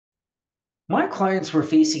My clients were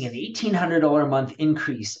facing an $1,800 a month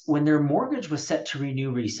increase when their mortgage was set to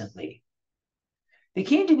renew recently. They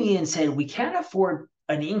came to me and said, "We can't afford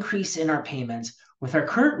an increase in our payments with our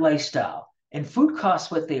current lifestyle and food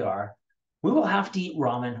costs what they are. We will have to eat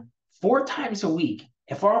ramen 4 times a week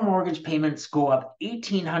if our mortgage payments go up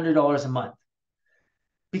 $1,800 a month."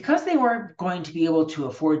 Because they weren't going to be able to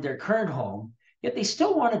afford their current home, yet they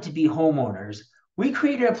still wanted to be homeowners, we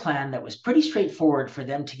created a plan that was pretty straightforward for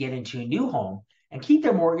them to get into a new home and keep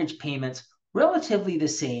their mortgage payments relatively the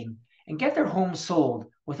same and get their home sold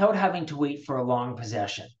without having to wait for a long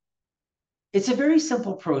possession. It's a very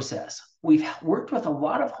simple process. We've worked with a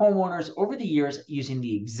lot of homeowners over the years using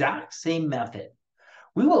the exact same method.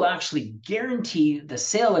 We will actually guarantee the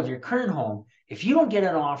sale of your current home if you don't get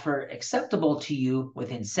an offer acceptable to you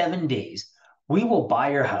within 7 days. We will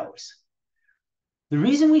buy your house. The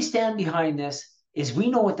reason we stand behind this is we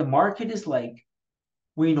know what the market is like,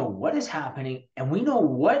 we know what is happening, and we know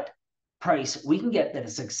what price we can get that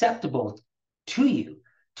is acceptable to you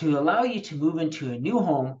to allow you to move into a new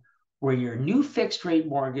home where your new fixed rate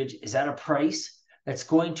mortgage is at a price that's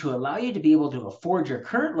going to allow you to be able to afford your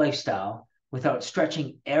current lifestyle without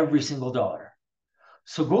stretching every single dollar.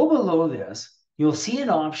 So go below this, you'll see an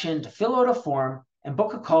option to fill out a form and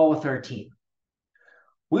book a call with our team.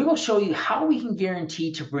 We will show you how we can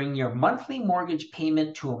guarantee to bring your monthly mortgage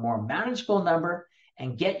payment to a more manageable number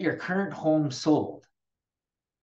and get your current home sold.